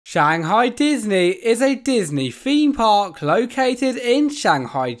Shanghai Disney is a Disney theme park located in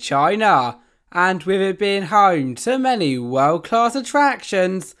Shanghai, China, and with it being home to many world-class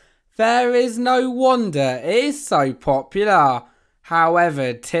attractions, there is no wonder it is so popular.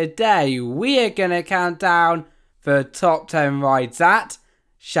 However, today we are going to count down the top 10 rides at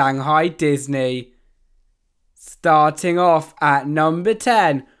Shanghai Disney. Starting off at number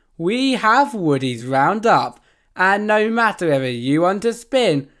 10, we have Woody's Roundup. And no matter whether you want to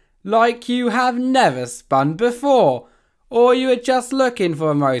spin like you have never spun before, or you are just looking for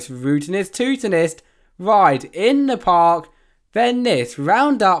the most rootinest tootinest ride in the park, then this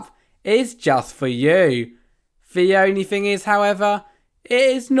Roundup is just for you. The only thing is, however, it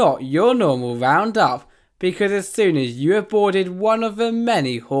is not your normal Roundup, because as soon as you have boarded one of the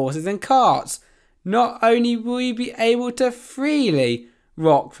many horses and carts, not only will you be able to freely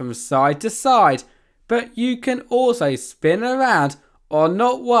rock from side to side, but you can also spin around on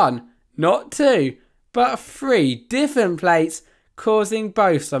not one, not two, but 3 different plates, causing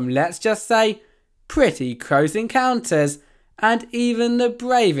both some, let's just say, pretty close encounters, and even the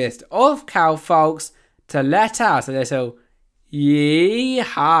bravest of cow folks to let out a little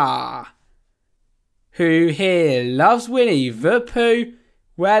yee-haw. Who here loves Winnie the Pooh?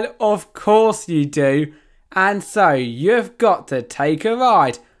 Well, of course you do, and so you've got to take a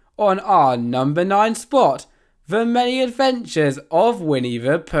ride on our number 9 spot, The Many Adventures of Winnie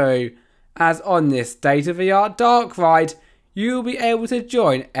the Pooh, as on this state-of-the-art dark ride, you will be able to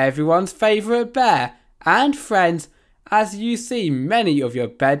join everyone's favourite bear and friends as you see many of your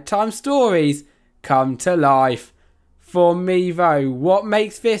bedtime stories come to life. For me though, what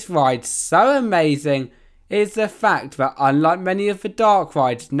makes this ride so amazing is the fact that unlike many of the dark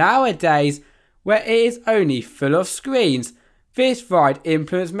rides nowadays, where it is only full of screens, this ride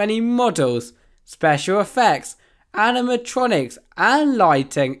implements many models, special effects, animatronics and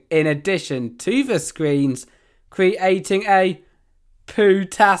lighting in addition to the screens, creating a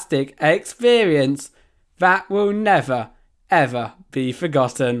Pooh-tastic experience that will never ever be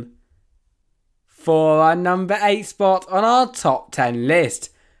forgotten. For our number 8 spot on our top 10 list,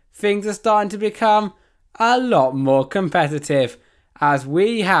 things are starting to become a lot more competitive as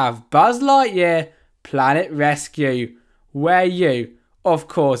we have Buzz Lightyear Planet Rescue, where you, of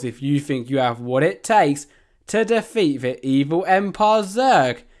course if you think you have what it takes to defeat the evil Emperor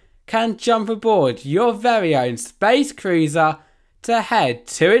Zurg, can jump aboard your very own space cruiser to head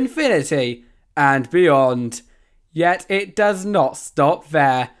to infinity and beyond. Yet it does not stop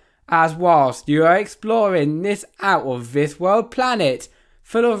there, as whilst you are exploring this out of this world planet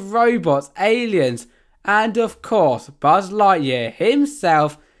full of robots, aliens, and of course Buzz Lightyear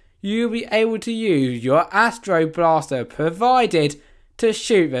himself, you'll be able to use your Astro Blaster provided to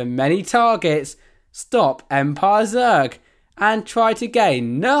shoot the many targets, stop Emperor Zurg, and try to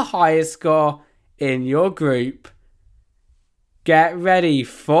gain the highest score in your group. Get ready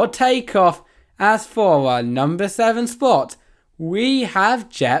for takeoff, as for our number 7 spot, we have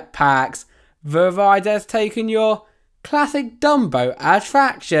Jetpacks. The ride has taken your classic Dumbo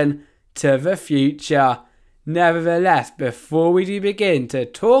attraction to the future. Nevertheless, before we do begin to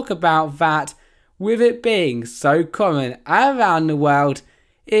talk about that, with it being so common around the world,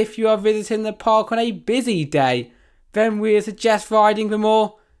 if you are visiting the park on a busy day, then we suggest riding the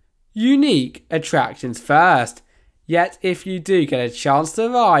more unique attractions first. Yet if you do get a chance to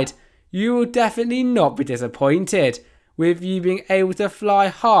ride, you will definitely not be disappointed, with you being able to fly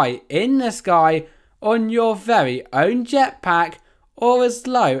high in the sky on your very own jetpack, or as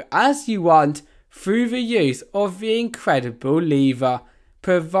low as you want through the use of the incredible lever,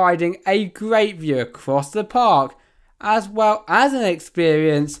 providing a great view across the park, as well as an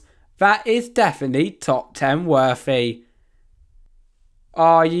experience that is definitely top 10 worthy.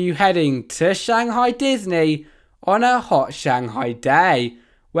 Are you heading to Shanghai Disney on a hot Shanghai day?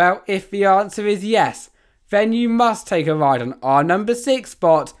 Well, if the answer is yes, then you must take a ride on our number 6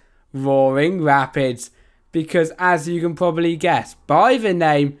 spot, Roaring Rapids, because as you can probably guess by the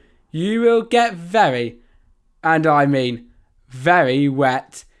name, you will get very, and I mean very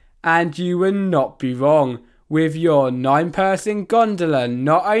wet, and you will not be wrong, with your 9-person gondola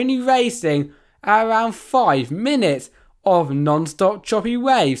not only racing around 5 minutes of non-stop choppy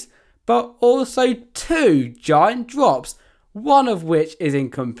waves, but also 2 giant drops, one of which is in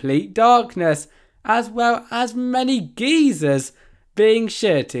complete darkness, as well as many geysers being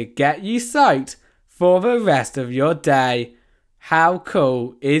sure to get you soaked for the rest of your day. How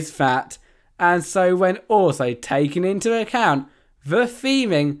cool is that? And so when also taking into account the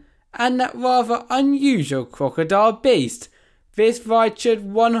theming and that rather unusual crocodile beast, this ride should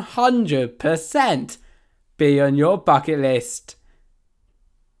 100% be on your bucket list.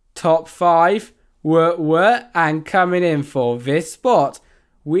 top 5, and coming in for this spot,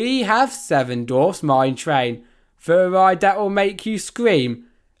 we have 7 Dwarfs Mine Train, the ride that will make you scream,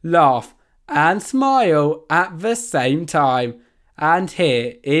 laugh and smile at the same time. And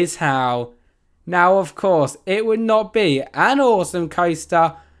here is how. Now of course it would not be an awesome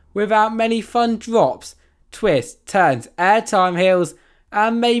coaster without many fun drops, twists, turns, airtime hills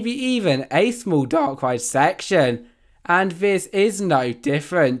and maybe even a small dark ride section. And this is no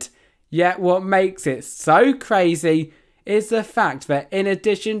different. Yet what makes it so crazy is the fact that in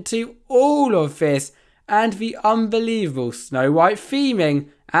addition to all of this and the unbelievable Snow White theming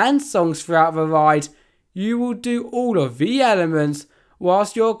and songs throughout the ride, you will do all of the elements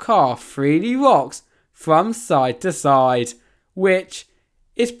whilst your car freely rocks from side to side, which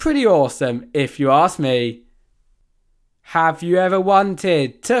is pretty awesome if you ask me. Have you ever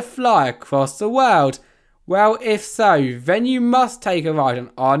wanted to fly across the world? Well, if so, then you must take a ride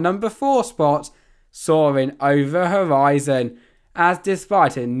on our number 4 spot, Soaring over the Horizon, as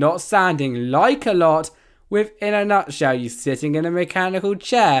despite it not sounding like a lot, within a nutshell you're sitting in a mechanical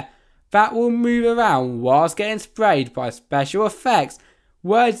chair that will move around whilst getting sprayed by special effects.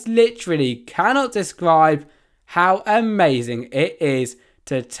 Words literally cannot describe how amazing it is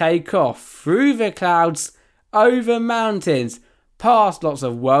to take off through the clouds, over mountains, past lots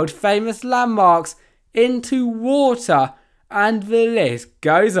of world famous landmarks, into water, and the list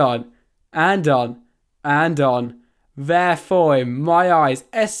goes on and on and on. Therefore, in my eyes,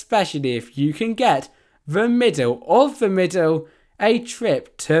 especially if you can get the middle of the middle, a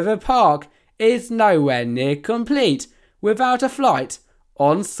trip to the park is nowhere near complete without a flight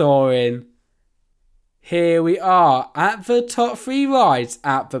on Soaring. Here we are at the top 3 rides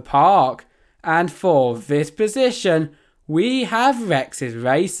at the park, and for this position we have Rex's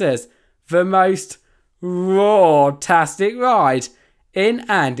Racers, the most raw-tastic ride in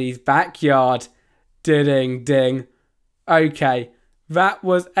Andy's backyard. Ding ding. Okay, that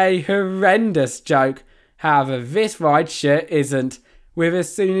was a horrendous joke. However, this ride sure isn't, with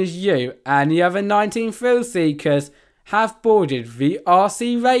as soon as you and the other 19 thrill seekers have boarded the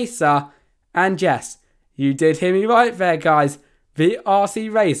RC Racer, and yes, you did hear me right there guys, the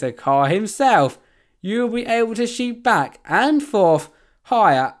RC Racer car himself, you will be able to shoot back and forth,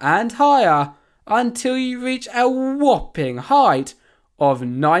 higher and higher, until you reach a whopping height of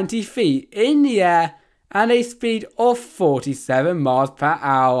 90 feet in the air and a speed of 47 miles per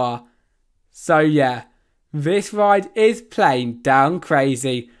hour. So yeah, this ride is plain down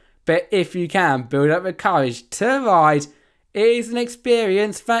crazy, but if you can build up the courage to ride, it is an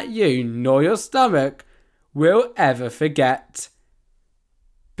experience that you nor your stomach will ever forget.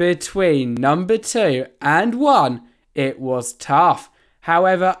 Between number 2 and 1, it was tough.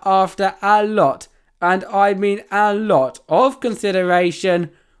 However, after a lot, and I mean a lot of consideration,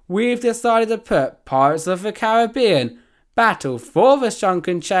 we've decided to put Pirates of the Caribbean Battle for the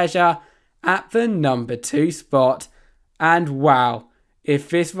Sunken Treasure at the number 2 spot. And wow, if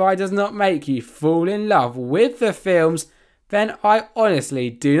this ride does not make you fall in love with the films, then I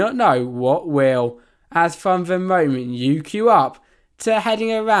honestly do not know what will, as from the moment you queue up, to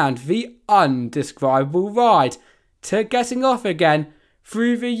heading around the undescribable ride, to getting off again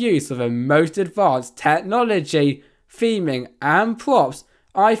through the use of the most advanced technology, theming and props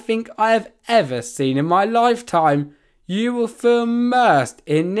I think I have ever seen in my lifetime, you will feel immersed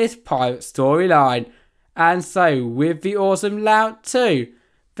in this pirate storyline. And so with the awesome layout too,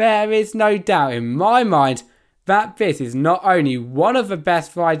 there is no doubt in my mind that this is not only one of the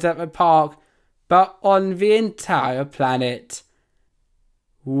best rides at the park, but on the entire planet.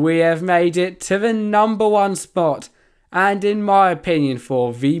 We have made it to the number 1 spot, and in my opinion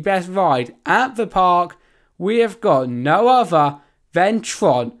for the best ride at the park, we have got no other than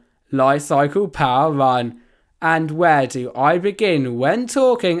Tron Light Cycle Power Run. And where do I begin when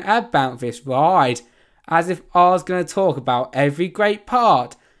talking about this ride? As if I was going to talk about every great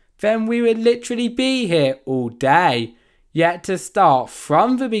part, then we would literally be here all day. Yet to start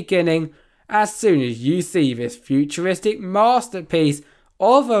from the beginning, as soon as you see this futuristic masterpiece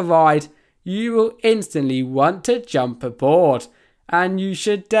of a ride, you will instantly want to jump aboard. And you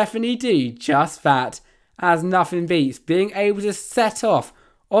should definitely do just that, as nothing beats being able to set off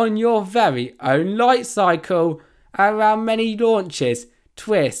on your very own light cycle around many launches,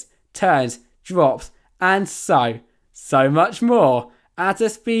 twists, turns, drops, and so much more at a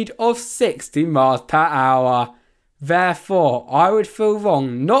speed of 60 miles per hour. Therefore, I would feel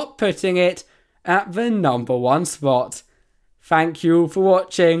wrong not putting it at the number 1 spot. Thank you all for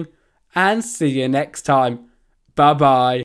watching, and see you next time. Bye bye.